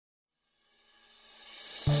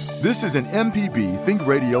This is an MPB Think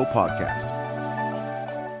Radio podcast.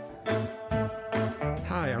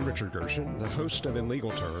 Hi, I'm Richard Gershon, the host of In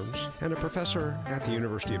Legal Terms and a professor at the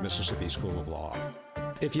University of Mississippi School of Law.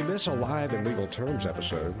 If you miss a live In Legal Terms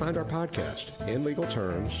episode, find our podcast,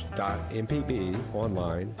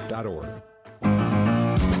 inlegalterms.mpbonline.org.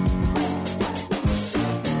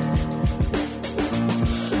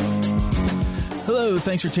 Hello,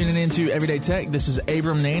 thanks for tuning in to Everyday Tech. This is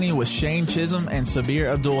Abram Nanny with Shane Chisholm and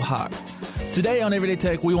Sabir Abdul Haq. Today on Everyday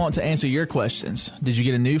Tech, we want to answer your questions. Did you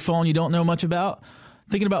get a new phone you don't know much about?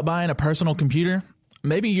 Thinking about buying a personal computer?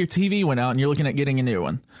 Maybe your TV went out and you're looking at getting a new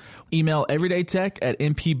one. Email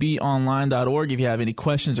everydaytech@mpbonline.org if you have any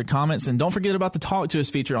questions or comments. And don't forget about the Talk to Us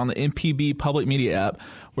feature on the MPB Public Media app,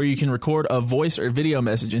 where you can record a voice or video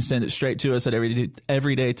message and send it straight to us at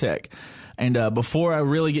Everyday Tech. And before I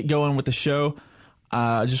really get going with the show,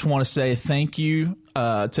 I just want to say thank you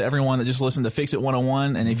to everyone that just listened to Fix It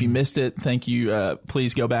 101. And if you missed it, thank you.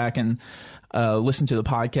 Please go back and listen to the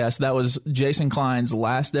podcast. That was Jason Klein's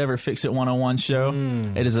last ever Fix It 101 show.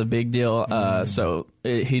 It is a big deal.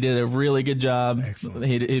 He did a really good job. Excellent.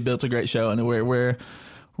 He built a great show, and we're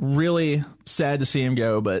really sad to see him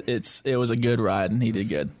go, but it was a good ride, and he did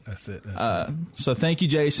good. That's it. So thank you,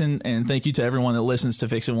 Jason, and thank you to everyone that listens to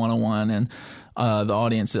Fix It 101 and the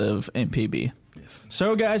audience of MPB. Yes.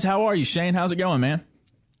 So, guys, how are you? Shane, how's it going, man?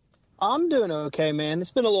 I'm doing okay, man.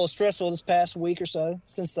 It's been a little stressful this past week or so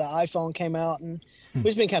since the iPhone came out, and we've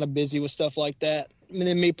just been kind of busy with stuff like that. I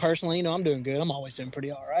mean, me personally, I'm doing good. I'm always doing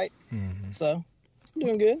pretty all right. So, I'm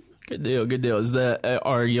doing good. Good deal, good deal.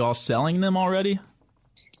 Are you all selling them already?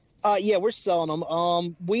 Yeah, we're selling them.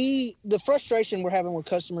 The frustration we're having with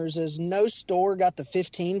customers is no store got the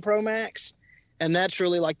 15 Pro Max, and that's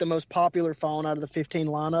really like the most popular phone out of the 15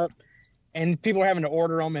 lineup. And people are having to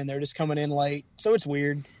order them, and they're just coming in late. So it's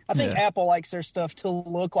weird. I think Apple likes their stuff to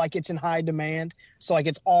look like it's in high demand, so like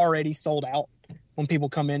it's already sold out when people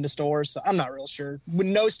come into stores. So I'm not real sure.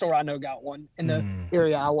 No store I know got one in the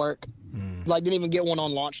area I work. Like didn't even get one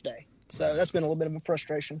on launch day. So that's been a little bit of a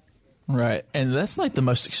frustration. Right, and that's like the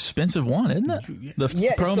most expensive one, isn't it?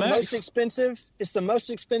 Yeah, Pro it's the Max? most expensive. It's the most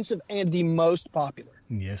expensive and the most popular.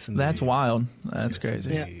 Yes, indeed. That's wild. That's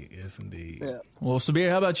crazy. Indeed. Yes, indeed. Yeah. Well, Sabir,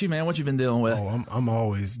 how about you, man? What you been dealing with? Oh, I'm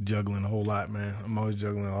always juggling a whole lot, man. I'm always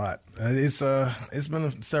juggling a lot. It's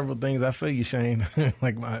been several things. I feel you, Shane.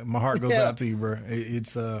 Like my heart goes out to you, bro.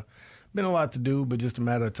 It's been a lot to do, but just a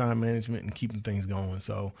matter of time management and keeping things going.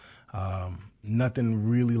 So nothing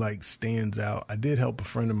really like stands out. I did help a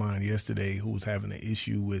friend of mine yesterday who was having an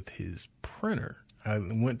issue with his printer. I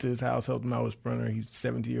went to his house, helped him out with his printer. He's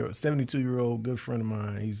 72-year-old, good friend of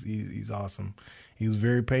mine. He's awesome. He was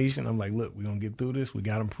very patient. I'm like, look, we're going to get through this. We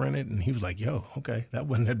got him printed. And he was like, yo, okay, that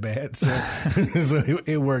wasn't that bad. So, so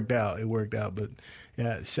it worked out. It worked out. But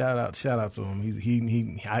yeah, shout out to him. I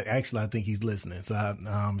think he's listening. So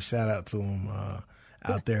shout out to him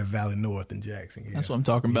out there at Valley North in Jackson. Yeah. That's what I'm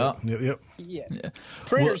talking about. Yep. Yeah.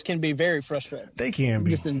 Printers can be very frustrating. They can be.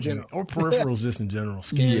 Just in general. Or peripherals just in general.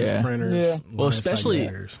 Scanners, printers. Yeah. Well, especially,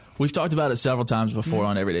 we've talked about it several times before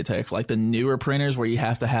on Everyday Tech, like the newer printers where you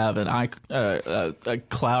have to have a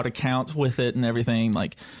cloud account with it and everything.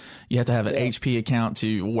 Like you have to have an HP account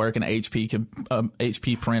to work an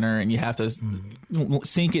HP printer, and you have to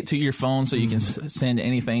sync it to your phone so you can send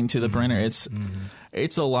anything to the printer.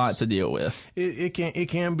 It's a lot to deal with. It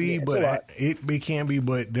can be, but it can be,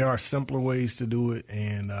 but there are simpler ways to do it.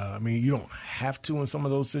 And I mean, you don't have to in some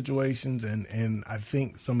of those situations. And I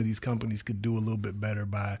think some of these companies could do a little bit better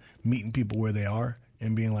by meeting people where they are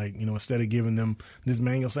and being like, instead of giving them this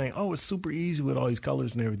manual saying, oh, it's super easy with all these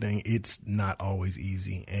colors and everything. It's not always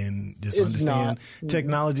easy. And just understand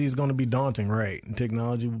technology is going to be daunting, right? And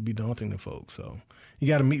technology will be daunting to folks. So you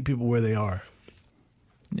got to meet people where they are.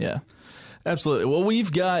 Yeah. Absolutely. Well,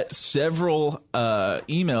 we've got several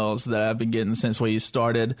emails that I've been getting since we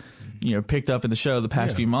started, picked up in the show the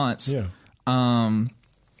past few months. Yeah.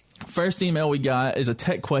 First email we got is a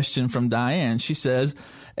tech question from Diane. She says,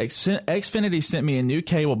 Xfinity sent me a new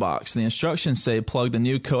cable box. The instructions say plug the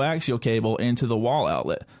new coaxial cable into the wall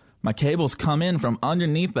outlet. My cables come in from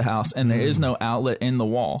underneath the house, and there is no outlet in the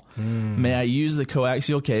wall. May I use the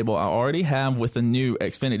coaxial cable I already have with the new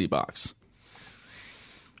Xfinity box?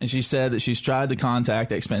 And she said that she's tried to contact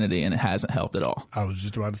Xfinity and it hasn't helped at all. I was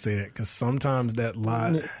just about to say that because sometimes that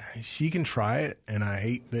lie, she can try it, and I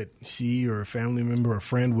hate that she or a family member or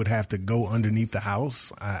friend would have to go underneath the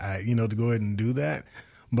house, to go ahead and do that.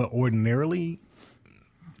 But ordinarily,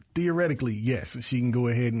 theoretically, yes, she can go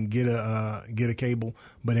ahead and get a cable.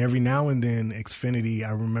 But every now and then, Xfinity,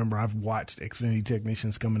 I remember I've watched Xfinity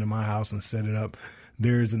technicians come into my house and set it up.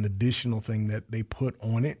 there's an additional thing that they put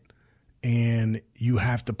on it. And you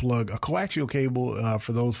have to plug a coaxial cable,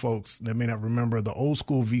 for those folks that may not remember the old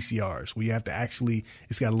school VCRs, where you have to actually,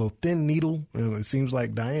 it's got a little thin needle. It seems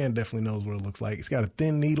like Diane definitely knows what it looks like. It's got a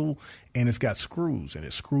thin needle and it's got screws, and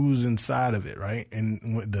it screws inside of it, right? And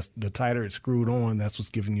the tighter it's screwed on, that's what's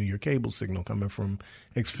giving you your cable signal coming from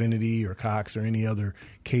Xfinity or Cox or any other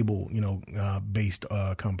cable, based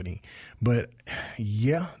company. But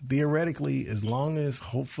yeah, theoretically, as long as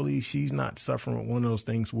hopefully she's not suffering with one of those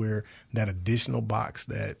things where that additional box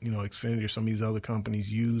that, Xfinity or some of these other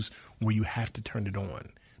companies use where you have to turn it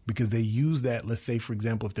on, because they use that. Let's say, for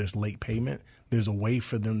example, if there's late payment, there's a way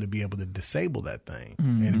for them to be able to disable that thing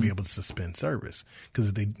and to be able to suspend service.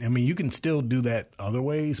 Because you can still do that other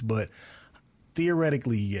ways, but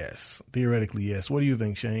theoretically, yes. What do you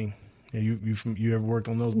think, Shane? You ever worked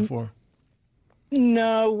on those before?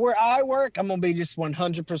 No, where I work, I'm going to be just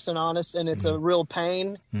 100% honest, and it's a real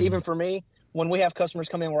pain, even for me. When we have customers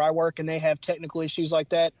come in where I work and they have technical issues like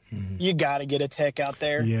that, you got to get a tech out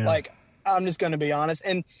there. Yeah. Like, I'm just going to be honest.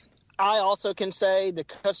 And I also can say the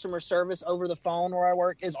customer service over the phone where I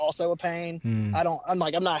work is also a pain. I'm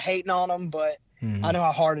not hating on them, but I know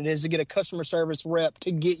how hard it is to get a customer service rep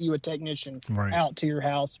to get you a technician out to your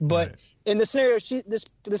house. But in the scenario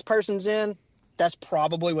this person's in, that's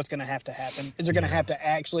probably what's going to happen. Is they're going to have to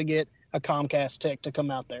actually get a Comcast tech to come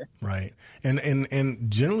out there. Right. And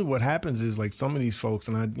generally what happens is, like, some of these folks,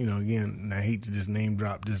 and I hate to just name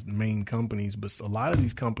drop just main companies, but a lot of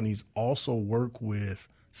these companies also work with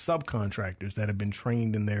subcontractors that have been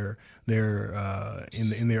trained in their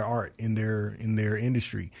art, in their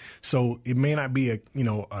industry. So it may not be a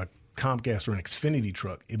Comcast or an Xfinity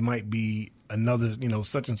truck. It might be another,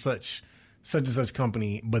 such and such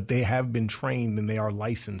company, but they have been trained and they are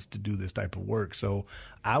licensed to do this type of work. So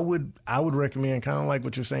I would recommend, kind of like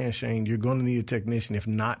what you're saying, Shane, you're going to need a technician. If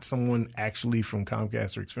not someone actually from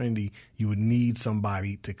Comcast or Xfinity, you would need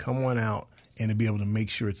somebody to come on out and to be able to make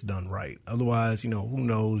sure it's done right. Otherwise, who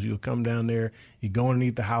knows? You'll come down there, you go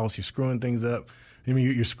underneath the house, you're screwing things up.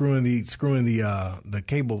 You're screwing the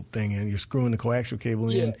cable thing in, you're screwing the coaxial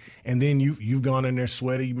cable in, and then you've gone in there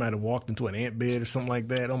sweaty. You might have walked into an ant bed or something like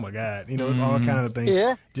that. Oh my God, it's all kind of things.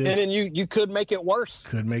 Yeah, and then you could make it worse.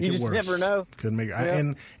 You just never know. Could make it,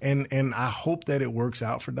 yeah. And I hope that it works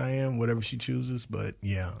out for Diane, whatever she chooses. But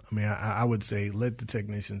yeah, I would say let the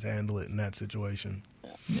technicians handle it in that situation.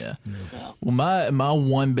 Yeah. Well, my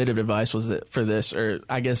one bit of advice was that for this, or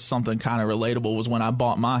I guess something kind of relatable, was when I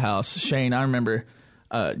bought my house. Shane, I remember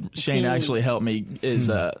Shane actually helped me. Is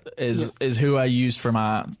who I used for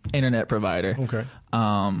my internet provider. Okay.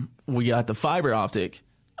 We got the fiber optic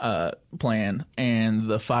plan, and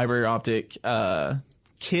the fiber optic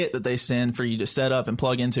kit that they send for you to set up and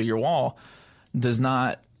plug into your wall is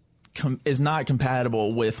not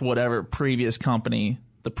compatible with whatever previous company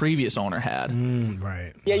the previous owner had.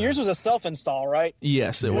 Right. Yeah, yours was a self-install, right?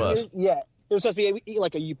 Yes, it was. Yeah, it was supposed to be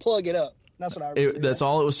like you plug it up. That's what I remember. That's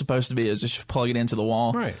all it was supposed to be, is just plug it into the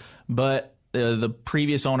wall. Right. But the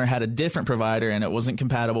previous owner had a different provider, and it wasn't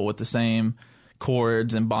compatible with the same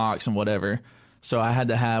cords and box and whatever. So I had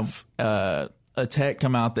to have a tech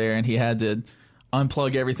come out there, and he had to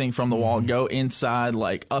unplug everything from the wall, go inside,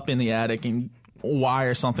 like up in the attic, and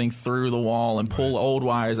wire something through the wall and pull old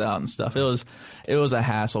wires out and stuff. It was a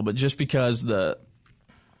hassle, but just because the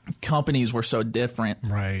companies were so different,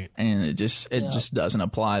 right, and it just doesn't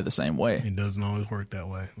apply the same way. It doesn't always work that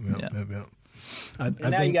way. Yep. And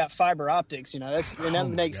now you got fiber optics, that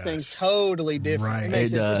makes things totally different. Right. It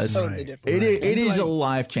makes it totally different. It is a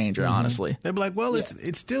life changer, honestly. They'd be like, well,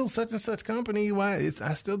 it's still such and such company. Why? It's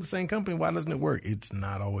still the same company. Why doesn't it work? It's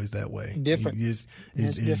not always that way. Different.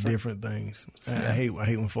 It's different things. I hate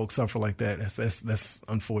when folks suffer like that. That's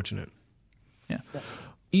unfortunate. Yeah.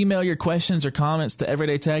 Email your questions or comments to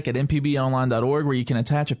everydaytech@mpbonline.org, where you can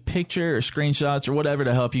attach a picture or screenshots or whatever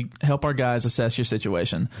to help our guys assess your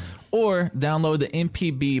situation. Or download the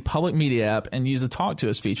MPB Public Media app and use the Talk to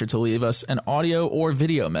Us feature to leave us an audio or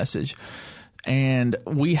video message. And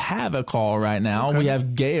we have a call right now. Okay. We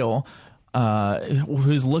have Gail,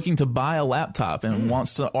 who's looking to buy a laptop and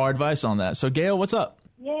wants our advice on that. So, Gail, what's up?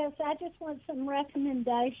 Yes, I just want some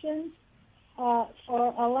recommendations for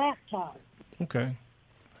a laptop. Okay.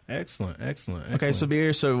 Excellent. Okay,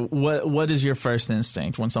 Sabir, so what is your first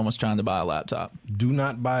instinct when someone's trying to buy a laptop? Do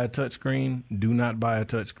not buy a touchscreen. Do not buy a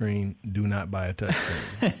touchscreen. Do not buy a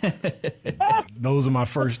touchscreen. Those are my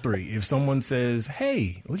first three. If someone says,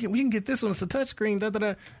 hey, we can get this one, it's a touchscreen,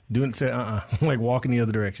 do say, like walk in the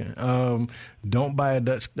other direction. Don't buy a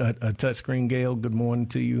touchscreen, Gail. Good morning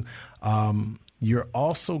to you. You're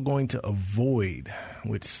also going to avoid,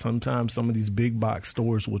 which sometimes some of these big box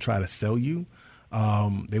stores will try to sell you.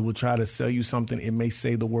 They will try to sell you something. It may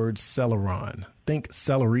say the word Celeron. Think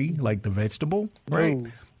celery, like the vegetable, right?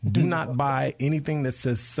 Do not buy anything that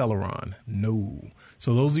says Celeron. No.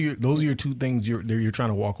 So those are your two things you're trying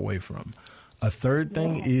to walk away from. A third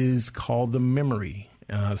thing is called the memory.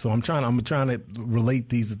 So I'm trying to relate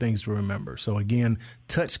these things to remember. So again,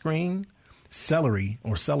 touchscreen, celery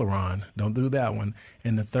or Celeron. Don't do that one.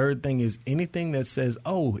 And the third thing is anything that says,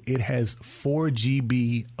 oh, it has 4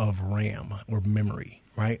 GB of RAM or memory,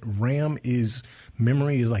 right?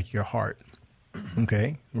 Memory is like your heart.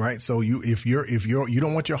 Okay. Right. So you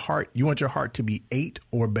don't want your heart, you want your heart to be 8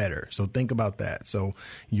 or better. So think about that. So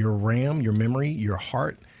your RAM, your memory, your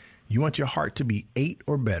heart, you want your heart to be 8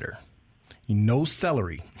 or better. No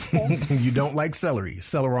celery. You don't like celery.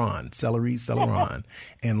 Celeron.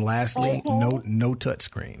 And lastly, no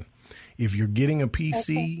touchscreen. If you're getting a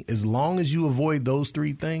PC, as long as you avoid those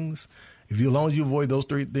three things,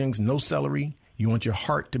 no celery, you want your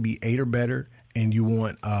heart to be 8 or better, and you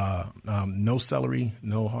want no celery,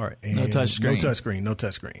 no heart, and no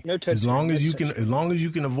touchscreen. As long as you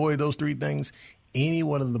can avoid those three things, any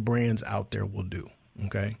one of the brands out there will do.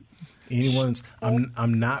 Okay.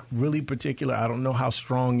 I'm not really particular. I don't know how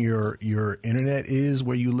strong your internet is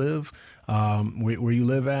where you live, where you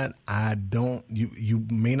live at. You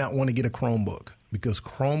may not want to get a Chromebook because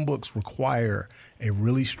Chromebooks require a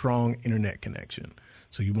really strong internet connection.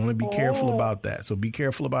 So you want to be careful about that. So be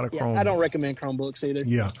careful about a Chromebook. I don't recommend Chromebooks either.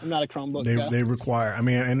 Yeah, I'm not a Chromebook guy. They require. I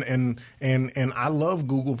mean, and I love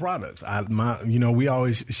Google products. We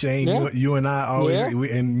always Shane, you and I always,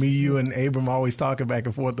 you and Abram always talking back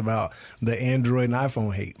and forth about the Android and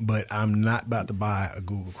iPhone hate. But I'm not about to buy a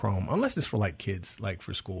Google Chrome unless it's for like kids, like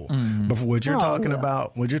for school. But for what you're talking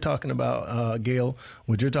about, Gail,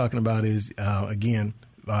 what you're talking about is again,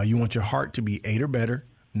 you want your heart to be 8 or better,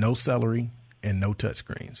 no celery, and no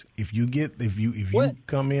touchscreens. If you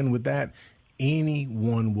come in with that, any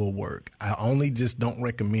one will work. I only just don't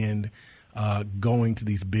recommend going to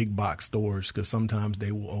these big box stores because sometimes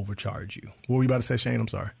they will overcharge you. What were you about to say, Shane? I'm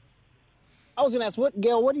sorry. I was going to ask,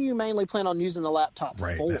 Gail, what do you mainly plan on using the laptop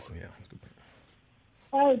for?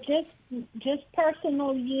 Oh, just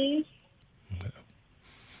personal use. Okay.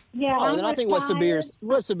 Yeah. Oh, then I think what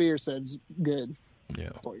Sabir said's good.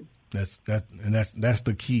 Yeah, that's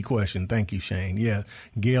the key question. Thank you, Shane. Yeah,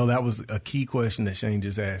 Gail, that was a key question that Shane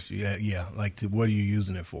just asked you. Yeah, like what are you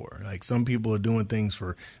using it for? Like some people are doing things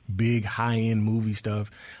for big high end movie stuff.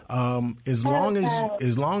 As long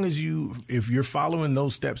as if you're following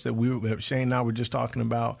those steps that Shane and I were just talking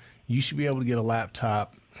about, you should be able to get a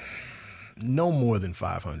laptop no more than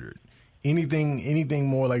 500. Anything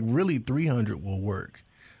more like really 300 will work.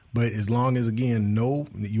 But as long as, again,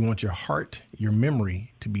 you want your heart, your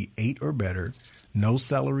memory to be 8 or better, no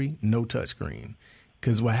celery, no touchscreen.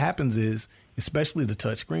 Because what happens is, especially the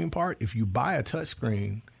touchscreen part, if you buy a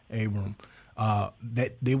touchscreen, Abram,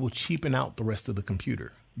 that they will cheapen out the rest of the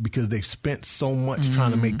computer because they've spent so much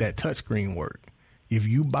trying to make that touchscreen work. If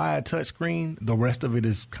you buy a touchscreen, the rest of it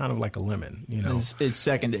is kind of like a lemon, It's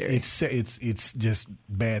secondary. It's just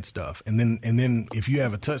bad stuff. And then if you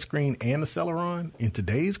have a touchscreen and a Celeron in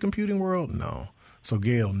today's computing world, no. So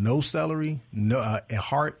Gail, no celery, no a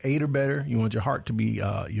heart 8 or better. You want your heart to be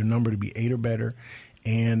your number to be 8 or better,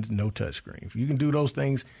 and no touchscreen. If you can do those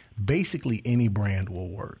things, basically any brand will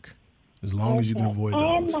work as long as you can avoid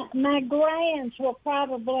those. And my grands will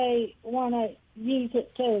probably want to use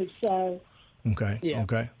it too. So. Okay. Yeah.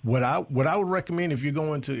 Okay. What I would recommend if you're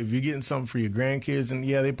getting something for your grandkids and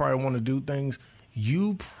they probably want to do things,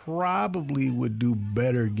 you probably would do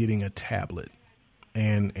better getting a tablet.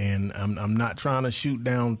 And I'm not trying to shoot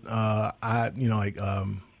down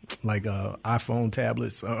iPhone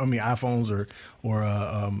tablets. iPhones or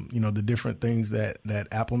the different things that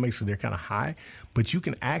Apple makes, so they're kind of high. But you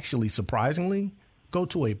can actually surprisingly go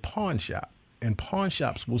to a pawn shop. And pawn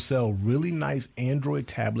shops will sell really nice Android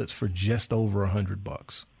tablets for just over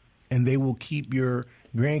 $100, and they will keep your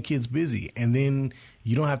grandkids busy. And then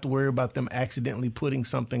you don't have to worry about them accidentally putting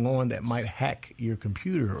something on that might hack your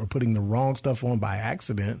computer or putting the wrong stuff on by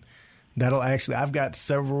accident. I've got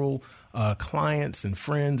several clients and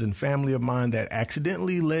friends and family of mine that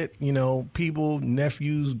accidentally let, people,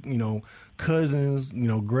 nephews, cousins,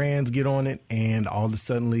 grands get on it, and all of a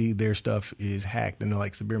sudden their stuff is hacked, and they're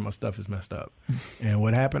like, Sabir, my stuff is messed up. And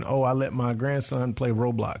what happened? Oh, I let my grandson play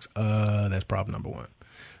Roblox. That's problem number one.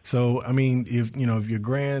 So, I mean, if your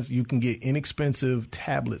grands, you can get inexpensive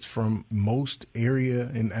tablets from most area,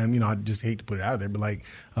 and I just hate to put it out there, but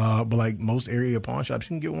like most area pawn shops, you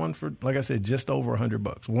can get one for, like I said, just over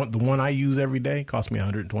 $100. The one I use every day cost me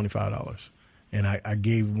 $125, and I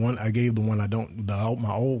gave my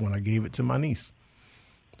old one, I gave it to my niece.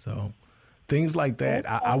 So things like that,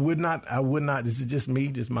 I would not. This is just me,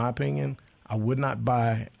 just my opinion. I would not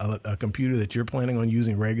buy a computer that you're planning on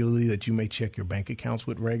using regularly, that you may check your bank accounts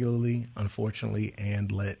with regularly, unfortunately,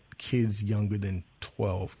 and let kids younger than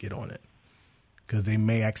 12 get on it. Because they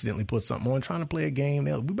may accidentally put something on, trying to play a game.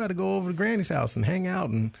 We better go over to Granny's house and hang out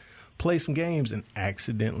and play some games, and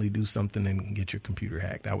accidentally do something and get your computer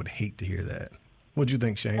hacked. I would hate to hear that. What do you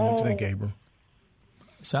think, Shane? What do you think, Gabriel?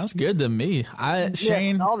 Sounds good to me.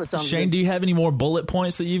 Shane, good. Do you have any more bullet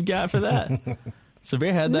points that you've got for that?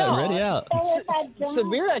 Severe had that ready out.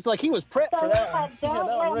 Severe acts like he was prepped for that. If I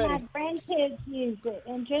don't let my grandkids use it,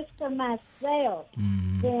 and just for myself,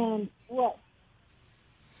 then what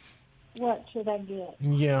should I get?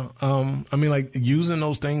 Yeah, I mean, like using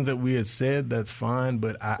those things that we had said, that's fine,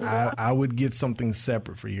 but I would get something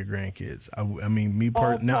separate for your grandkids.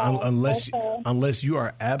 Unless you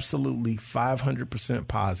are absolutely 500%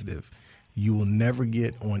 positive, you will never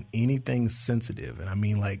get on anything sensitive. And I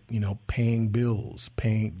mean, like, paying bills,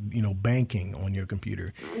 banking on your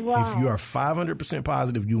computer. Wow. If you are 500%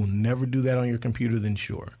 positive, you will never do that on your computer, then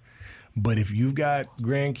sure. But if you've got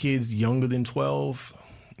grandkids younger than 12,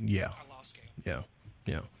 yeah.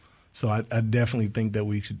 So I definitely think that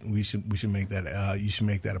we should make that, you should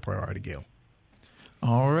make that a priority, Gail.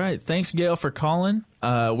 All right. Thanks, Gail, for calling.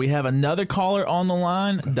 We have another caller on the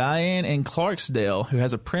line, Diane in Clarksdale, who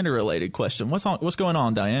has a printer-related question. What's going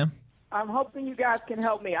on, Diane? I'm hoping you guys can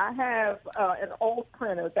help me. I have an old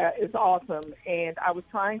printer that is awesome, and I was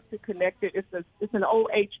trying to connect it. It's an old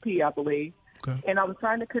HP, I believe. Okay. And I was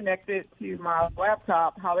trying to connect it to my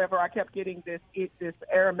laptop. However, I kept getting this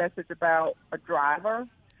error message about a driver.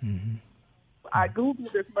 Mm-hmm. I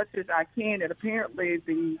Googled as much as I can, and apparently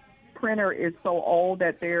the printer is so old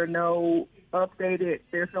that there's no way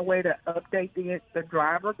to update the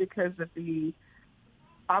driver because of the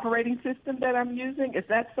operating system that I'm using. Is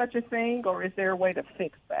that such a thing, or is there a way to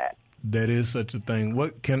fix that? That is such a thing.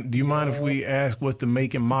 Do you mind if we ask what the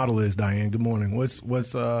make and model is, Diane? Good morning. What's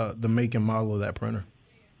the make and model of that printer?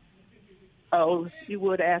 Oh, you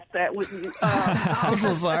would ask that, wouldn't you? I'm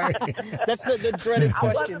so sorry. That's the dreaded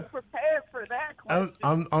question. I wasn't prepared for that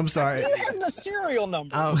question. I'm sorry. You have the serial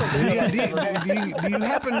number. Do you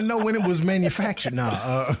happen to know when it was manufactured?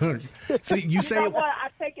 No. So you say what? I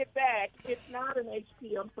take it back. It's not an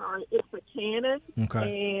HP. I'm sorry. It's a Canon.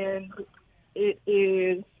 Okay. And it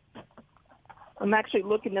is. I'm actually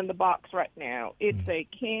looking in the box right now. It's a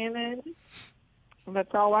Canon. And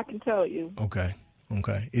that's all I can tell you. Okay.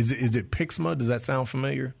 Is it Pixma? Does that sound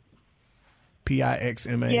familiar?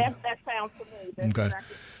 Pixma? Yes, that sounds familiar. That's okay.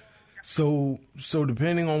 Exactly. So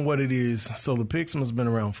depending on what it is, so the Pixma's been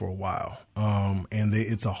around for a while, and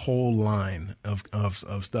it's a whole line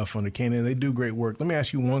of stuff on the Canon. They do great work. Let me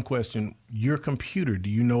ask you one question. Your computer, do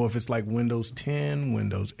you know if it's like Windows 10,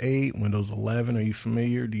 Windows 8, Windows 11? Are you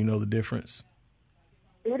familiar? Do you know the difference?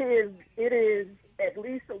 It is at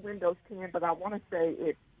least a Windows 10, but I want to say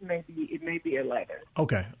it may be 11.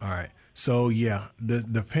 Okay, all right. So yeah,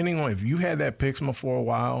 depending on if you had that Pixma for a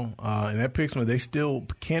while, and that Pixma,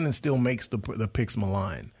 Canon still makes the Pixma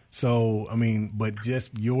line. So I mean, but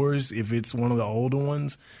just yours, if it's one of the older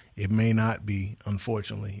ones, it may not be.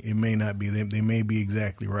 Unfortunately, it may not be. They may be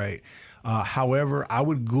exactly right. However, I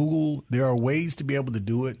would Google. There are ways to be able to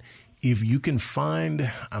do it. If you can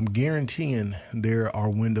find, I'm guaranteeing there are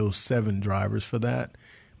Windows 7 drivers for that,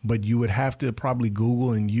 but you would have to probably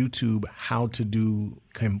Google and YouTube how to do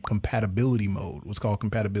compatibility mode, what's called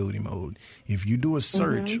compatibility mode. If you do a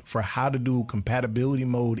search for how to do compatibility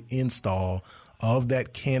mode install of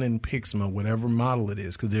that Canon Pixma, whatever model it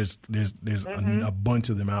is, because there's a bunch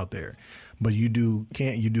of them out there. But you do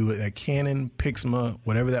that Canon Pixma,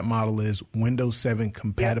 whatever that model is, Windows 7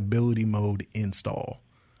 compatibility mode install.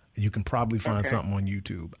 You can probably find something on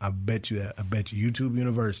YouTube. I bet you that. I bet you YouTube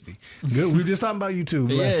University. Good. We were just talking about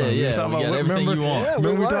YouTube last time. We got everything you want. Yeah,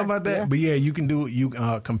 remember we talking about that? Yeah. But yeah, you can do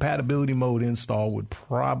it. Compatibility mode install would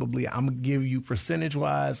probably, I'm going to give you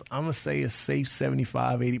percentage-wise, I'm going to say a safe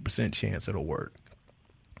 75-80% chance it'll work.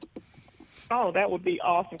 Oh, that would be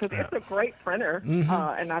awesome because it's a great printer,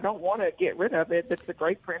 and I don't want to get rid of it. It's a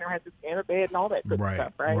great printer, has a scanner bed and all that good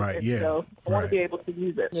stuff, right? Right, and yeah. So I want to be able to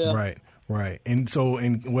use it. Yeah. Right. And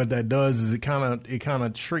what that does is it kind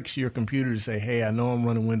of tricks your computer to say, hey, I know I'm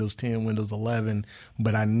running Windows 10, Windows 11,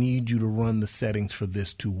 but I need you to run the settings for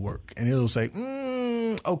this to work. And it'll say,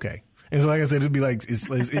 Okay. And so, like I said, it'd be like,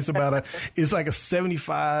 it's about it's like a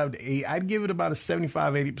 75 to 80. I'd give it about a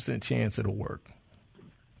 75, 80% chance it'll work.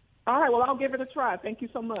 All right, well, I'll give it a try. Thank you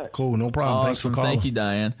so much. Cool, no problem. Awesome. Thanks for calling. Thank you,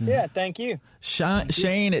 Diane. Yeah, thank you.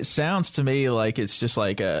 Shane, it sounds to me like it's just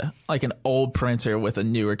like an old printer with a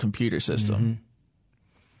newer computer system.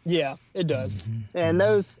 Yeah, it does. And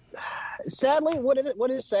those, sadly,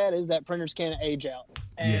 what is sad is that printers can't age out,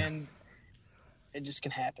 and it just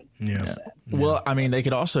can happen. Yeah. Well, I mean, they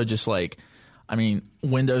could also just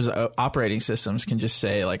Windows operating systems can just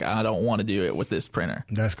say like, I don't want to do it with this printer.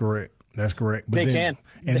 That's correct. But they can.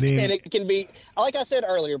 And it can be, like I said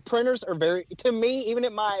earlier, printers are to me, even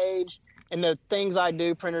at my age and the things I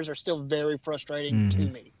do, printers are still very frustrating to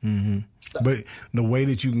me. So. But the way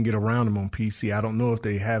that you can get around them on PC, I don't know if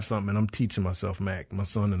they have something. And I'm teaching myself Mac. My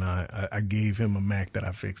son and I gave him a Mac that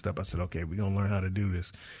I fixed up. I said, okay, we're going to learn how to do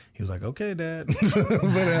this. He was like, okay, Dad.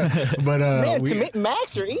 but man, to me,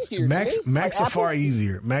 Macs are easier. Macs are far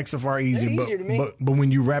easier. Macs are far easier. Easier to me. But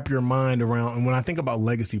when you wrap your mind around, and when I think about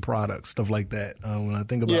legacy products, stuff like that, when I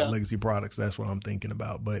think about legacy products, that's what I'm thinking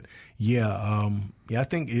about. But I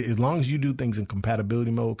think as long as you do things in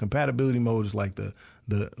compatibility mode is like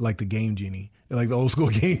the Game Genie, like the old school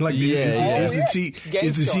game, like the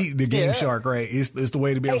cheat, the Game Shark, right? It's the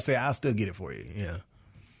way to be able to say, I'll still get it for you. Yeah.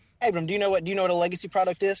 Abram, do you know what a legacy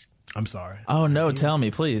product is? I'm sorry. Oh no, tell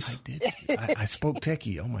me, please. I did. I spoke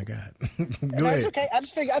techie. Oh my God. Go That's ahead. okay. I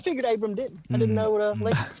figured Abram didn't. I didn't know what a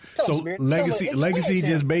legacy. Legacy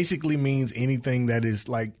just basically means anything that is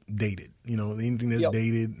like dated. You know, anything that's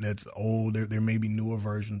dated, that's old. There may be newer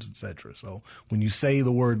versions, etc. So when you say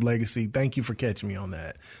the word legacy, thank you for catching me on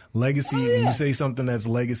that. Legacy. When you say something that's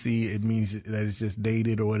legacy, it means that it's just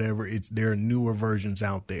dated or whatever. There are newer versions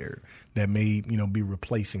out there that may be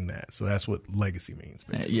replacing that. So that's what legacy means.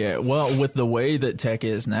 Basically. Yeah. Well, with the way that tech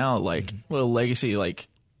is now, like little legacy, like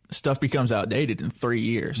stuff becomes outdated in 3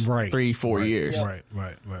 years, right? 3-4 years, right.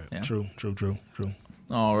 Yeah. True.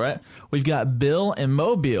 All right, we've got Bill in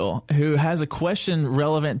Mobile who has a question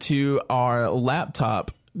relevant to our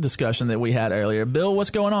laptop discussion that we had earlier. Bill,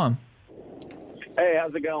 what's going on? Hey,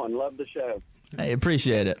 how's it going? Love the show. Hey,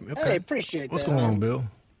 appreciate it. Okay. Hey, appreciate that. What's going on, Bill?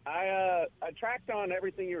 I tracked on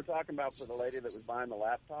everything you were talking about for the lady that was buying the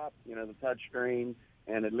laptop, the touch screen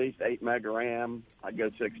and at least 8 meg of RAM. I'd go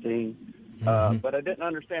 16. But I didn't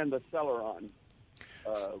understand the Celeron.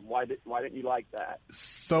 Why didn't you like that?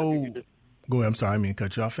 So, go ahead. I'm sorry. I mean,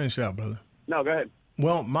 cut you off. Finish it out, brother. No, go ahead.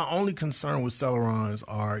 Well, my only concern with Celerons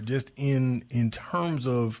are just in terms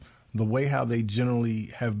of the way how they generally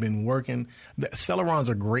have been working. The Celerons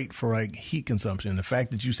are great for like heat consumption. The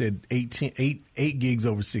fact that you said 8 gigs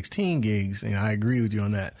over 16 gigs, and I agree with you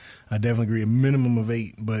on that. I definitely agree. A minimum of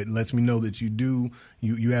 8, but it lets me know that you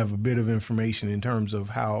have a bit of information in terms of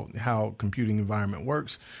how computing environment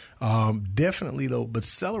works. Definitely though, but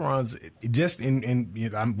Celerons just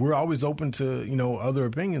we're always open to other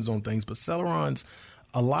opinions on things, but Celerons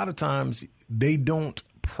a lot of times they don't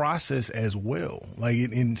process as well, like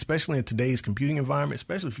especially in today's computing environment,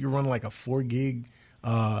 especially if you're running like a 4 gig,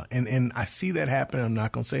 and I see that happen. I'm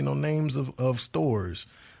not gonna say no names of stores,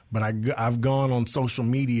 but I've gone on social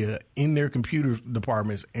media in their computer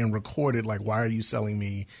departments and recorded like, why are you selling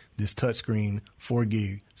me this touchscreen 4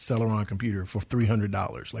 gig Celeron computer for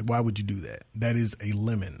 $300? Like, why would you do that? That is a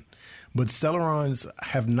lemon. But Celerons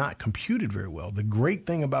have not computed very well. The great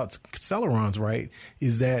thing about Celerons, right,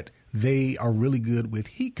 is that they are really good with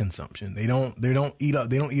heat consumption. They don't eat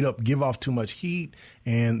up, give off too much heat,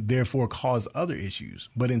 and therefore cause other issues.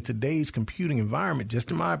 But in today's computing environment,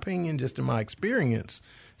 just in my opinion, just in my experience,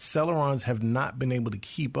 Celerons have not been able to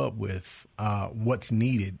keep up with what's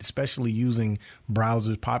needed, especially using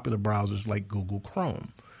popular browsers like Google Chrome.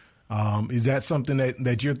 Is that something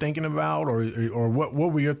that you're thinking about, or what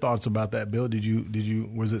were your thoughts about that, Bill?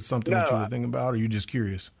 Was it something that you were thinking about, or are you just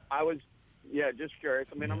curious? I was, just curious.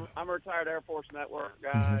 I mean, I'm a retired Air Force Network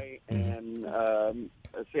guy and a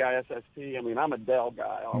CISSP. I mean, I'm a Dell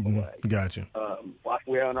guy all the way. Gotcha.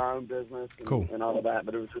 We own our own business and all of that,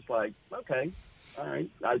 but it was just like, okay, all right.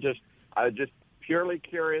 I just purely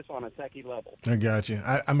curious on a techie level. I got you.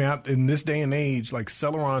 I mean, in this day and age, like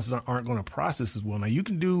Celerons aren't going to process as well. Now you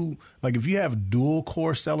can do like if you have dual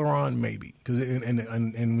core Celeron, maybe because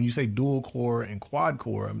and when you say dual core and quad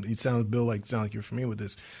core, I mean, it sounds like you're familiar with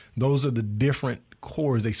this. Those are the different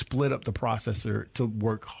cores. They split up the processor to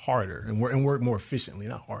work harder and work more efficiently,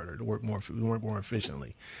 not harder, to work more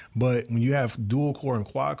efficiently. But when you have dual core and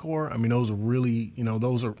quad core, I mean, those are really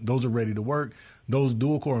those are ready to work. Those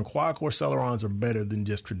dual core and quad core Celerons are better than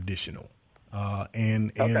just traditional.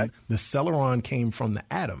 And the Celeron came from the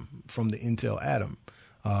Atom, from the Intel Atom.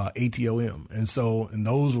 ATOM. And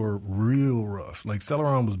those were real rough. Like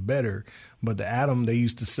Celeron was better, but the Atom, they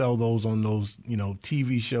used to sell those on those,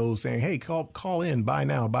 TV shows saying, hey, call in, buy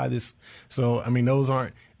now, buy this. So, I mean, those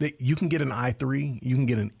aren't, you can get an i3, you can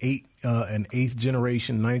get an 8th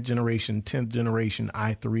generation, 9th generation, 10th generation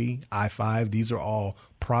i3, i5. These are all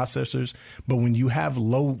processors. But when you have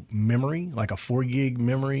low memory, like a 4 gig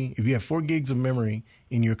memory, if you have 4 gigs of memory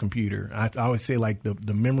in your computer, I always say like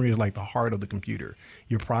the memory is like the heart of the computer.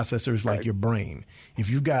 Your processor is like your brain. If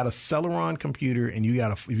you've got a Celeron computer and if you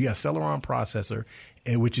got a Celeron processor,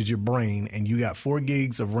 which is your brain, and you got 4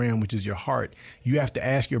 gigs of RAM, which is your heart, you have to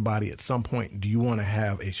ask your body at some point, do you want to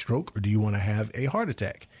have a stroke or do you want to have a heart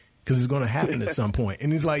attack? Because it's going to happen at some point.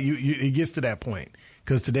 And it's like it gets to that point.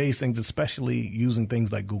 Because today's things, especially using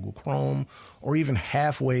things like Google Chrome or even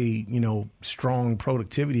halfway, strong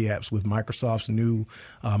productivity apps with Microsoft's new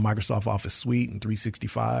Microsoft Office Suite and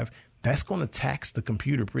 365, that's going to tax the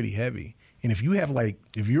computer pretty heavy. And if you have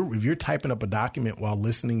if you're typing up a document while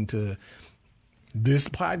listening to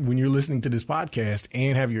when you're listening to this podcast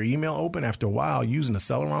and have your email open, after a while using a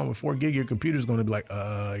Celeron with 4 gig, your computer's going to be like,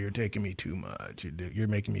 you're taking me too much. You're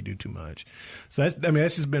making me do too much. So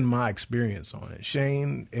that's just been my experience on it.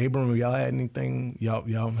 Shane, Abram, y'all had anything? Y'all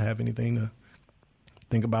have anything to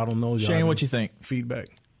think about on those? Shane, what you think? Feedback.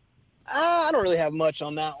 I don't really have much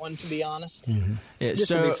on that one, to be honest. Mm-hmm. Yeah,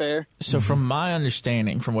 just to be fair. So from my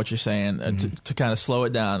understanding, from what you're saying, to kind of slow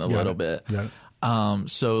it down a little bit. Yeah.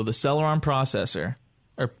 So the Celeron processor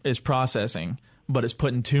is processing, but it's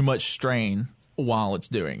putting too much strain while it's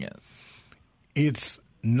doing it. It's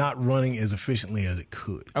not running as efficiently as it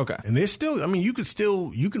could. Okay. And there's still,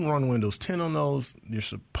 you can run Windows 10 on those. You're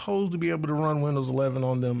supposed to be able to run Windows 11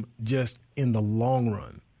 on them just in the long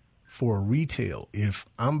run. For retail, if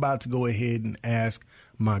I'm about to go ahead and ask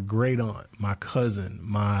my great aunt, my cousin,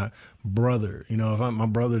 my brother, my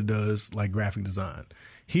brother does like graphic design,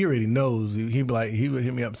 he already knows. He would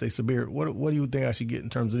hit me up and say, Sabir, what do you think I should get in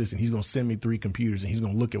terms of this? And he's going to send me 3 computers, and he's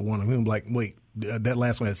going to look at one of them and be like, wait, that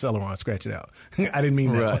last one had Celeron, scratch it out. I didn't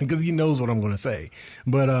mean that one, because he knows what I'm going to say.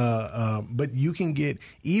 But you can get,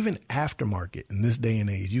 even aftermarket in this day and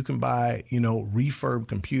age, you can buy, refurb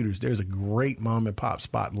computers. There's a great mom and pop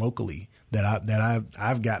spot locally that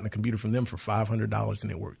I've gotten a computer from them for $500,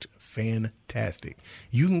 and it worked fantastic.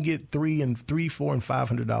 You can get $300, $400, and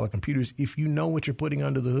 $500 computers if you know what you're putting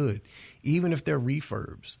under the hood, even if they're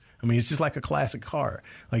refurbs. I mean, it's just like a classic car.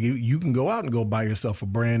 Like you can go out and go buy yourself a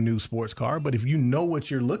brand new sports car, but if you know what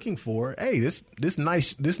you're looking for, hey, this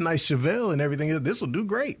nice Chevelle and everything, this will do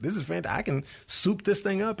great. This is fantastic. I can soup this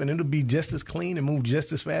thing up and it'll be just as clean and move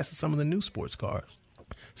just as fast as some of the new sports cars.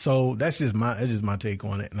 So that's just my take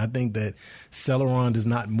on it. And I think that Celeron does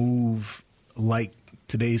not move like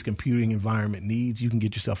today's computing environment needs. You can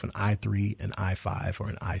get yourself an i3, an i5, or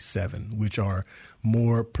an i7, which are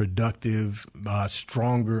more productive,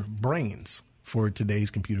 stronger brains for today's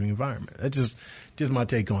computing environment. That's just my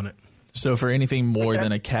take on it. So for anything more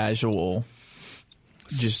than a casual,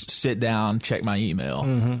 just sit down, check my email.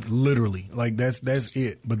 Mm-hmm. Literally, like that's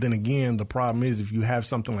it. But then again, the problem is if you have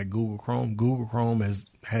something like Google Chrome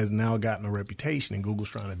has now gotten a reputation, and Google's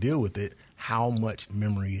trying to deal with it, how much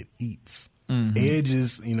memory it eats. Mm-hmm. Edge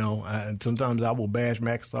is, sometimes I will bash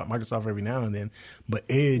Microsoft every now and then, but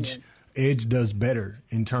Edge does better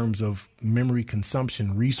in terms of memory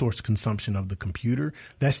consumption, resource consumption of the computer.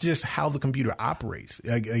 That's just how the computer operates.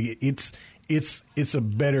 It's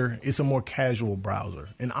a more casual browser.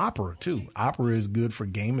 And Opera too. Opera is good for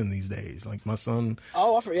gaming these days. Like my son.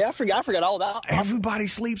 Oh, I forgot all about Opera. Everybody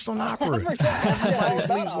sleeps on Opera. Everybody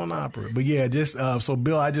sleeps on Opera. But yeah, just so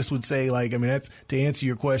Bill, I just would say that's to answer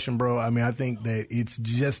your question, bro. I think that it's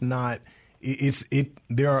just not.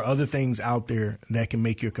 There are other things out there that can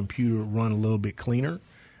make your computer run a little bit cleaner.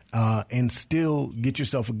 And still get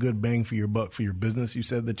yourself a good bang for your buck for your business you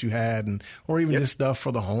said that you had, or even just stuff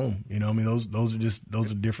for the home. Those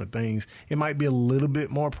are different things. It might be a little bit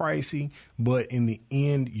more pricey, but in the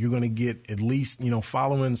end, you're going to get at least,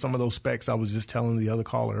 following some of those specs I was just telling the other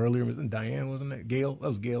caller earlier. Was it Diane, wasn't that? Gail? That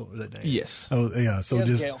was Gail. Was that Diane? Yes. Oh, yeah. So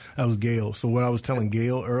that was Gail. So what I was telling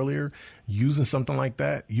Gail earlier, using something like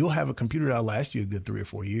that, you'll have a computer that'll last you a good 3 or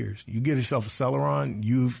 4 years. You get yourself a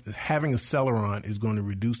Celeron, having a Celeron is going to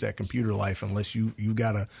reduce that computer life unless you've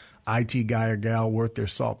got a IT guy or gal worth their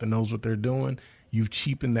salt that knows what they're doing. You've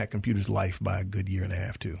cheapened that computer's life by a good year and a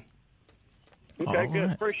half too. Okay, good.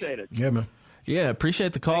 Right. Appreciate it. Yeah, man. Yeah,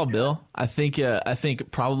 appreciate the call, Bill. I think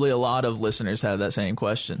probably a lot of listeners have that same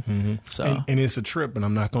question. Mm-hmm. So and it's a trip, and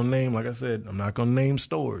I'm not going to name, like I said, I'm not going to name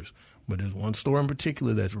stores. But there's one store in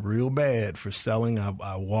particular that's real bad for selling.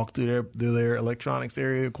 I walk through their electronics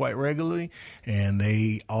area quite regularly, and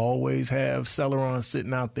they always have Celeron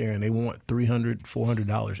sitting out there, and they want $300,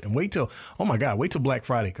 $400. And wait till Black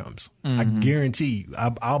Friday comes. I guarantee you,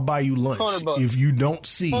 I'll buy you lunch if you don't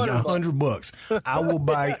see $100.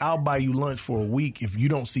 I'll buy you lunch for a week if you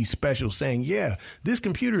don't see specials saying, yeah, this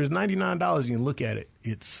computer is $99. You can look at it.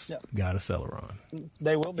 It's got a Celeron.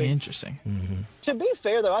 They will be. Interesting. Mm-hmm. To be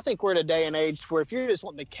fair, though, I think we're at a day and age where if you're just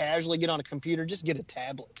wanting to casually get on a computer, just get a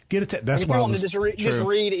tablet. That's if you're wanting to just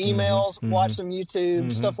read emails, watch some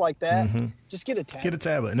YouTube, stuff like that, just get a tablet. Get a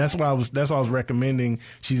tablet, and that's what I was recommending.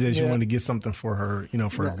 She said she wanted to get something for her,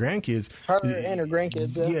 for her grandkids. Her and her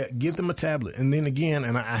grandkids. Yeah, give them a tablet, and then again,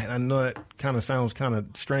 and I know that kind of sounds kind of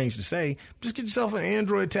strange to say, just get yourself an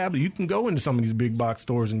Android tablet. You can go into some of these big box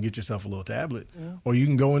stores and get yourself a little tablet, or you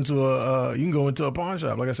can go into a pawn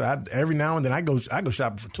shop. Like I said, every now and then I go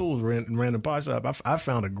shopping for tools in random pawn shop. I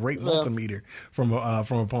found a great multimeter from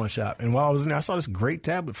a pawn shop, and while I was in there, I saw this great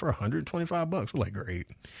tablet for $125. I was like, great.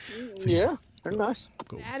 So, yeah. They're nice.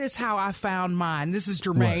 Cool. That is how I found mine. This is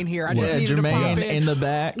Jermaine here. I just needed Jermaine to pop in the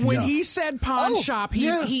back. When he said pawn shop,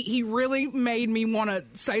 he really made me want to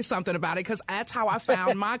say something about it because that's how I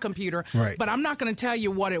found my computer. Right. But I'm not going to tell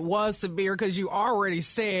you what it was, Sabir, because you already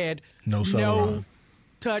said no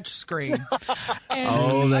touch screen.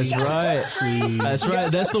 That's right. That's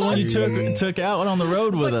right. That's the one you took out on the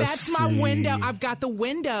road with us. That's my window. I've got the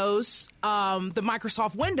Windows, the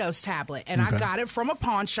Microsoft Windows tablet, and I got it from a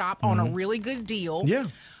pawn shop on a really good deal. Yeah.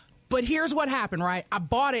 But here's what happened, right? I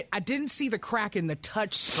bought it. I didn't see the crack in the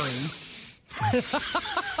touch screen.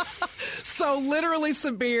 So literally,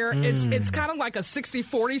 Sabir, it's kind of like a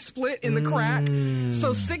 60-40 split in the crack.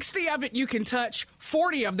 So 60 of it you can touch,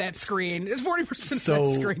 40 of that screen. It's 40% of that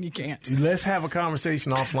screen you can't. Let's have a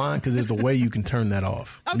conversation offline because there's a way you can turn that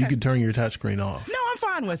off. Okay. You can turn your touch screen off. No, I'm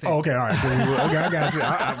fine with it. Oh, okay, all right. Okay, I got you.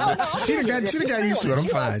 She got used to it. I'm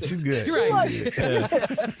fine. She's good. You're right.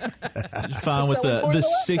 Fine with the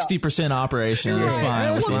 60% operation. It's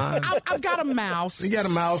fine. It's fine. I've got a mouse. You got a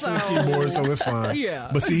mouse and a keyboard, so it's fine. Yeah.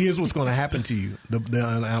 But see, here's what's going to happen to you.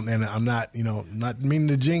 And I'm not, not meaning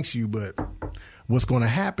to jinx you, but what's going to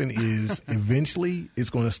happen is eventually it's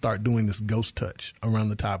going to start doing this ghost touch around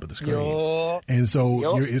the top of the screen. And so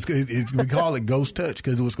we call it ghost touch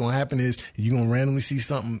because what's going to happen is you're going to randomly see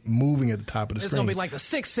something moving at the top of the screen. It's going to be like the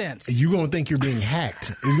Sixth Sense. You're going to think you're being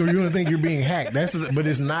hacked. You're going to think you're being hacked. But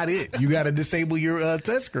it's not it. You got to disable your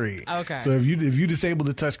touch screen. Okay. So if you disable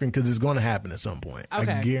the touch screen, because it's going to happen at some point.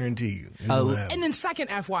 Okay. I guarantee you. And then second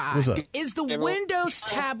FYI. What's up? Is the Windows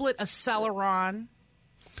tablet a Celeron?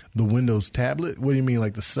 The Windows tablet? What do you mean,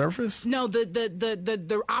 like the Surface? No,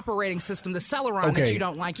 the operating system, the Celeron that you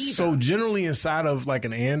don't like either. So generally inside of like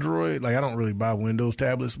an Android, like I don't really buy Windows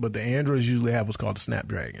tablets, but the Androids usually have what's called a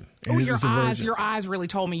Snapdragon. Your eyes really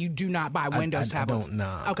told me you do not buy Windows tablets.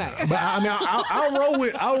 Okay. But I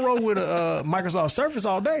mean, I'll roll with a Microsoft Surface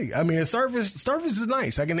all day. I mean, a Surface is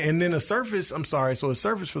nice. And then a Surface. I'm sorry. So a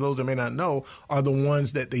Surface, for those that may not know, are the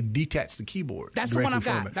ones that they detach the keyboard. That's the one I've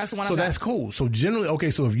got. So that's cool. So generally,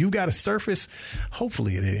 okay. So if you got a Surface,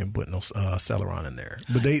 hopefully they didn't put no Celeron in there,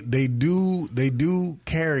 but they do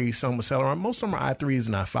carry some Celeron. Most of them are i3s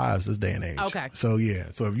and i5s this day and age. Okay. So yeah.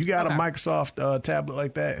 So if you got a Microsoft tablet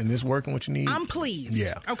like that and it's working what you need, I'm pleased.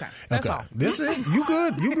 Yeah. Okay. That's all. This is you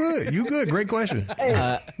good. Great question.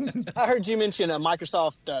 Hey, I heard you mention a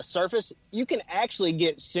Microsoft Surface. You can actually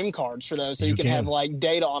get SIM cards for those, so you can have like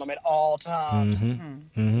data on them at all times.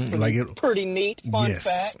 Pretty neat. Fun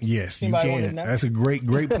fact. Yes, you can. That's a great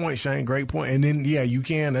point, Shane. Great point. And then you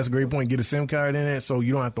can. That's a great point. Get a SIM card in it, so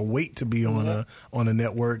you don't have to wait to be on a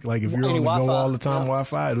network. Like if you're on the go all the time,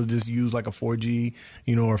 Wi-Fi, it'll just use like a 4G,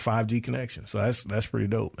 or 5G connection. So that's pretty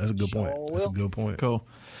dope. That's a good point. That's a good point. Cool.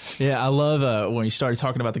 Yeah, I love when you started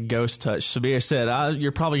talking about the ghost touch. Sabir said,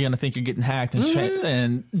 you're probably going to think you're getting hacked. And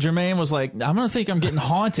Jermaine was like, I'm going to think I'm getting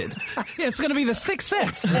haunted. It's going to be the Sixth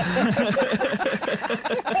Sense.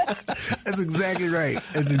 That's exactly right.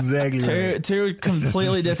 Right. Two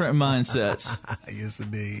completely different mindsets. Yes,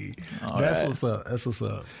 indeed. What's up. That's what's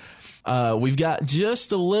up. We've got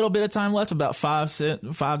just a little bit of time left, about 5 to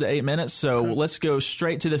 8 minutes. So let's go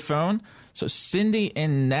straight to the phone. So Cindy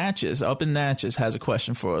in Natchez, up in Natchez, has a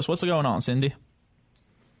question for us. What's going on, Cindy?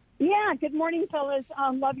 Yeah, good morning, fellas.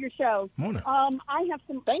 Love your show. Morning. I have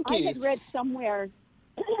some. Thank you. I had read somewhere.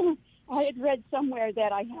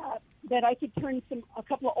 that I could turn a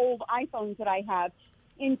couple of old iPhones that I have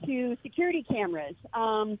into security cameras,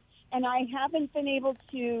 and I haven't been able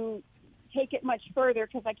to take it much further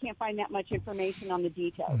because I can't find that much information on the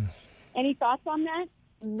details. Any thoughts on that?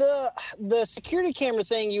 The security camera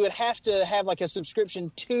thing, you would have to have like a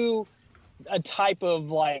subscription to a type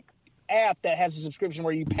of like app that has a subscription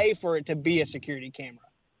where you pay for it to be a security camera.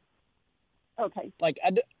 Okay. Like,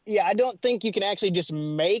 I don't think you can actually just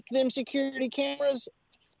make them security cameras,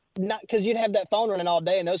 not because you'd have that phone running all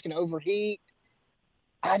day and those can overheat.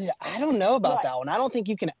 I don't know about that one. I don't think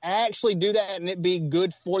you can actually do that and it be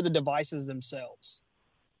good for the devices themselves.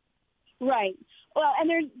 Right. Well,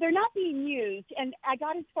 and they're not being used. And I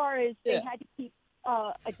got as far as they had to keep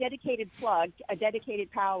a dedicated plug, a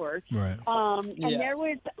dedicated power. Right. And there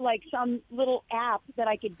was like some little app that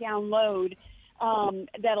I could download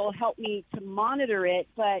that'll help me to monitor it.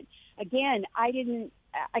 But again, I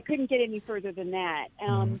couldn't get any further than that.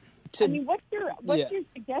 I mean, what's your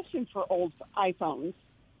suggestion for old iPhones?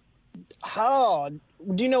 Oh,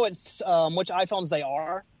 do you know which iPhones they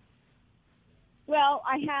are? Well,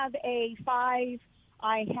 I have a 5.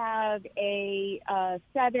 I have a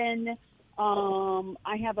 7.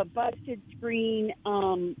 I have a busted screen.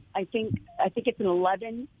 I think it's an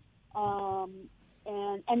 11.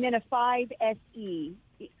 And then a 5 SE,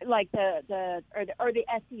 like the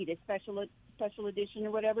SE, the special edition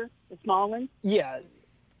or whatever, the small one. Yeah.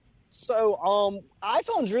 So,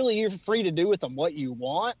 iPhones really, you're free to do with them what you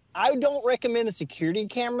want. I don't recommend the security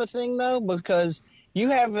camera thing though, because you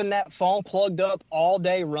having that phone plugged up all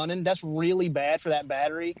day running, that's really bad for that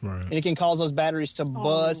battery. Right. And it can cause those batteries to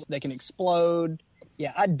bust. They can explode.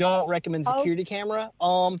 Yeah, I don't recommend security camera.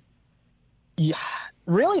 Yeah,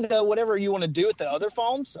 really though, whatever you want to do with the other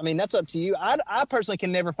phones, I mean, that's up to you. I personally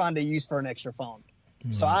can never find a use for an extra phone.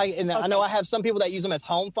 So I know I have some people that use them as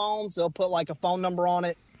home phones. They'll put like a phone number on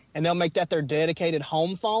it and they'll make that their dedicated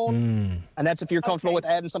home phone. And that's if you're comfortable with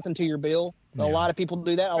adding something to your bill. A lot of people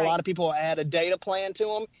do that. A lot of people add a data plan to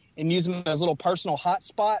them and use them as little personal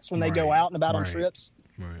hotspots when they go out and about on trips.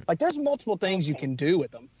 Like there's multiple things you can do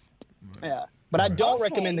with them. Yeah, but I don't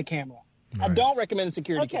recommend the camera. I don't recommend the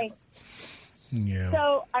security camera. Yeah.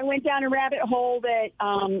 So I went down a rabbit hole that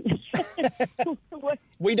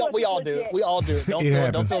we all do it. We all do it.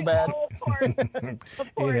 Don't feel bad. Of course, it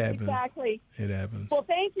happens. Exactly. It happens. Well,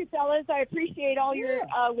 thank you, fellas. I appreciate all your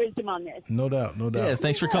wisdom on this. No doubt. Yeah,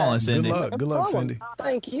 thanks for calling, Cindy. Good luck, Cindy.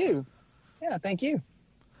 Thank you. Yeah, thank you.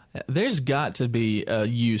 There's got to be a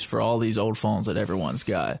use for all these old phones that everyone's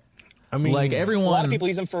got. I mean, like everyone, a lot of people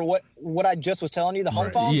use them for what I just was telling you, the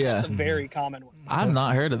home phone. Yeah, it's a very common one. I've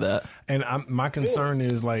not heard of that. And my concern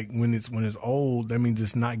is like when it's old, that means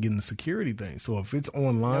it's not getting the security thing. So if it's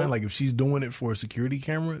online, like if she's doing it for a security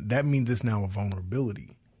camera, that means it's now a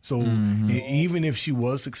vulnerability. So even if she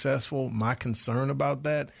was successful, my concern about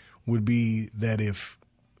that would be that if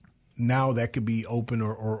now that could be open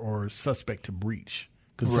or suspect to breach.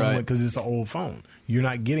 Because it's an old phone. You're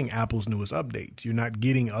not getting Apple's newest updates. You're not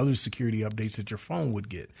getting other security updates that your phone would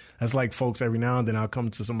get. That's like folks every now and then I'll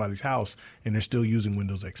come to somebody's house and they're still using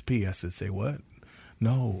Windows XP. I said, say what?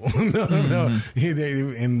 No. No.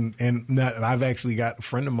 And I've actually got a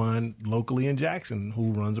friend of mine locally in Jackson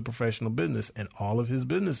who runs a professional business and all of his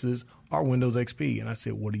businesses are Windows XP. And I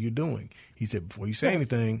said, what are you doing? He said, before you say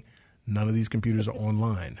anything, none of these computers are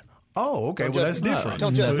online. Oh, okay. Well, that's different.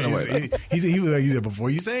 Don't judge me. He said, before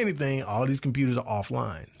you say anything, all these computers are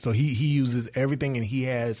offline. So he uses everything, and he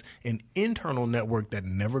has an internal network that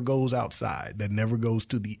never goes outside, that never goes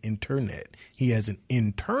to the internet. He has an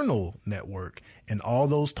internal network, and all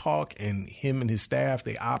those talk, and him and his staff,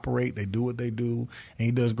 they operate, they do what they do, and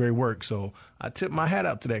he does great work. So I tip my hat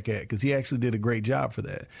out to that cat because he actually did a great job for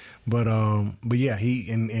that. But yeah,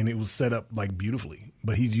 and it was set up like beautifully.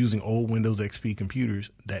 But he's using old Windows XP computers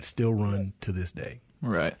that still run to this day.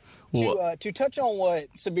 Right. Well, to touch on what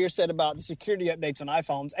Sabir said about the security updates on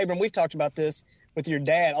iPhones, Abram, we've talked about this with your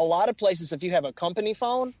dad. A lot of places, if you have a company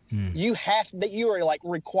phone, you are like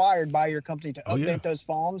required by your company to update those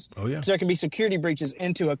phones. Oh yeah. So there can be security breaches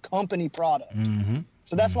into a company product.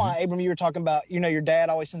 So that's why, Abram, you were talking about, your dad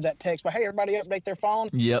always sends that text, but hey, everybody update their phone.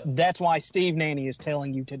 Yep. That's why Steve Nanny is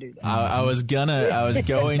telling you to do that. I was going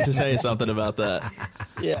to say something about that.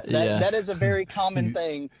 That is a very common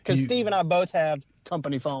thing because Steve and I both have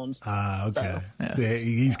company phones. Okay. So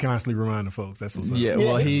he's constantly reminding folks. That's what's up. Yeah,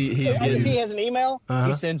 well, he's getting... If he has an email,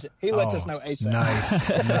 he sends it. He lets us know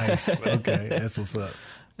ASAP. Nice. Okay, that's what's up.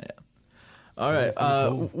 Yeah. All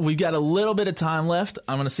right, we've got a little bit of time left.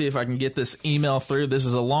 I'm going to see if I can get this email through. This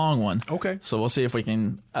is a long one. Okay. So we'll see if we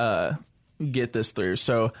can get this through.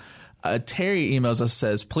 So Terry emails us,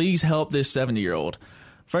 says, please help this 70-year-old.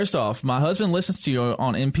 First off, my husband listens to you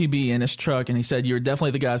on MPB in his truck, and he said you're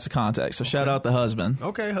definitely the guys to contact. So shout out the husband.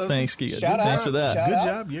 Okay, husband. Thanks, Keegan. Thanks for that. Good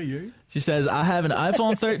job. Yeah. She says, I have an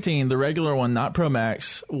iPhone 13, the regular one, not Pro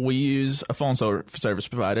Max. We use a phone service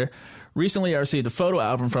provider. Recently, I received a photo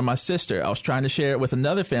album from my sister. I was trying to share it with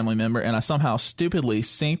another family member, and I somehow stupidly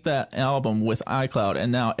synced that album with iCloud. And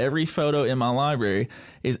now every photo in my library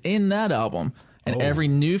is in that album. And every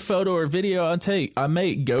new photo or video I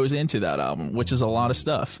make goes into that album, which is a lot of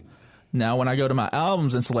stuff. Now, when I go to my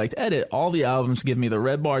albums and select edit, all the albums give me the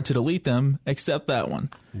red bar to delete them, except that one.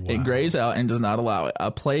 Wow. It grays out and does not allow it. I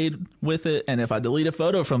played with it, and if I delete a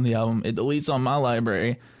photo from the album, it deletes on my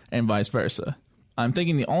library and vice versa. I'm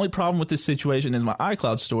thinking the only problem with this situation is my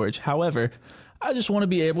iCloud storage. However, I just want to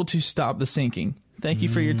be able to stop the syncing. Thank you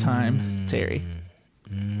for your time, Terry.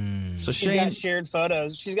 So she's got shared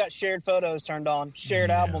photos. She's got shared photos turned on, shared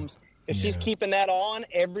albums. If she's keeping that on,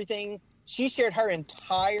 everything, she shared her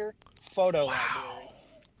entire photo library.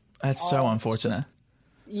 That's so unfortunate.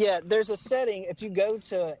 There's a setting. If you go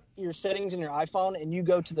to your settings in your iPhone and you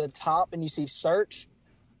go to the top and you see search,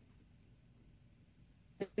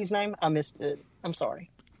 his name, I missed it. I'm sorry.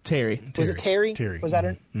 Terry. Was it Terry? Terry. Was that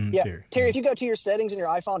her? Yeah. Terry. If you go to your settings in your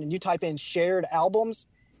iPhone and you type in shared albums,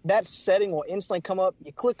 that setting will instantly come up.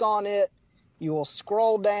 You click on it. You will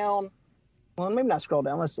scroll down. Well, maybe not scroll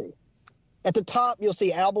down. Let's see. At the top, you'll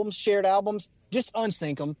see albums, shared albums. Just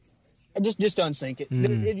unsync them. And just unsync it.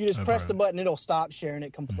 You just press the button. It'll stop sharing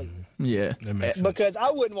it completely. Yeah. That makes sense. Because I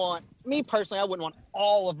wouldn't want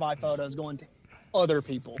all of my photos going to other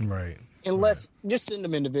people. Right. Unless, just send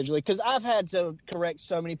them individually. Because I've had to correct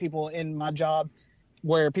so many people in my job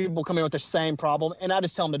where people come in with the same problem, and I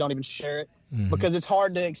just tell them to don't even share it because it's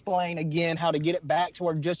hard to explain, again, how to get it back to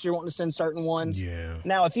where just you're wanting to send certain ones. Yeah.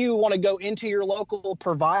 Now, if you want to go into your local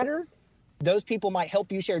provider, those people might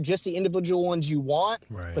help you share just the individual ones you want.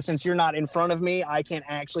 Right. But since you're not in front of me, I can't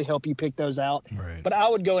actually help you pick those out. Right. But I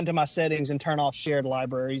would go into my settings and turn off shared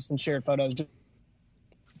libraries and shared photos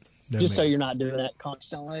so you're not doing that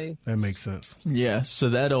constantly. That makes sense. Yeah, so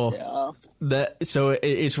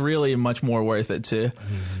it's really much more worth it to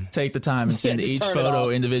take the time and send each photo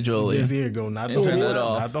individually. Here you go, not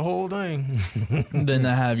the whole thing. Than to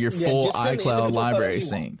have your full iCloud library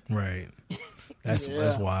synced. Right. That's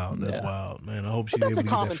wild. That's wild, man. I hope she's that's able a to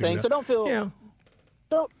common get that thing. So don't feel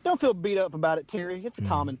don't feel beat up about it, Terry. It's a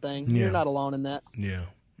common thing. Yeah. You're not alone in that. Yeah.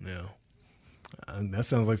 That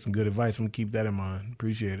sounds like some good advice. I'm gonna keep that in mind.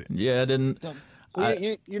 Appreciate it. Yeah, I didn't.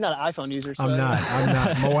 You're not an iPhone user. So. I'm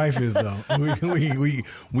not. My wife is though.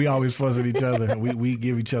 We always fuss at each other. We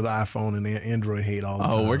give each other iPhone and Android hate all the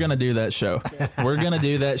time. Oh, we're gonna do that show. We're gonna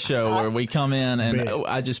do that show where we come in and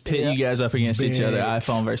I just pit you guys up against each other,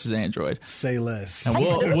 iPhone versus Android. Say less. And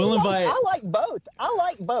we'll invite. I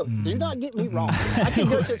like both. Do not get me wrong. I can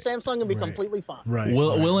go to Samsung and be completely fine. Right.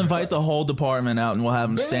 We'll invite the whole department out and we'll have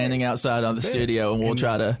them standing outside on the studio and we'll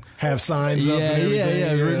try to have signs up.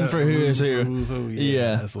 Rooting for who is who.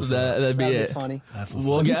 Yeah, that'd be it. Funny.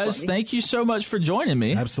 Well, guys, thank you so much for joining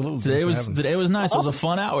me. Absolutely. Today was nice. Awesome. It was a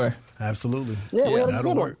fun hour. Absolutely. Yeah, we had a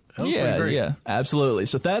good one. Yeah, absolutely.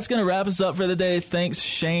 So that's going to wrap us up for the day. Thanks,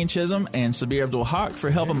 Shane Chisholm and Sabir Abdul-Haq, for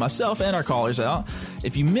helping myself and our callers out.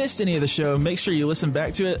 If you missed any of the show, make sure you listen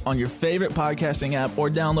back to it on your favorite podcasting app or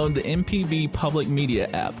download the MPB Public Media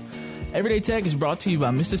app. Everyday Tech is brought to you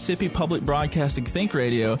by Mississippi Public Broadcasting Think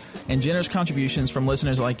Radio and generous contributions from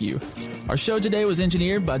listeners like you. Our show today was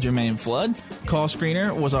engineered by Jermaine Flood. Call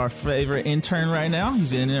screener was our favorite intern right now.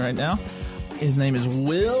 He's in it right now. His name is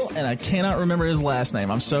Will, and I cannot remember his last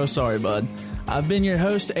name. I'm so sorry, bud. I've been your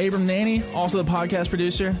host, Abram Nanny, also the podcast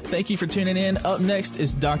producer. Thank you for tuning in. Up next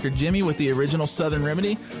is Dr. Jimmy with the original Southern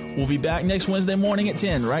Remedy. We'll be back next Wednesday morning at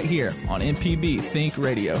 10 right here on MPB Think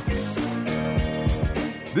Radio.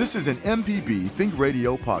 This is an MPB Think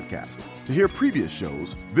Radio podcast. To hear previous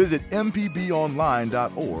shows, visit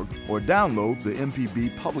mpbonline.org or download the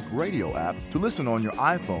MPB Public Radio app to listen on your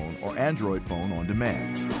iPhone or Android phone on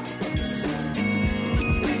demand.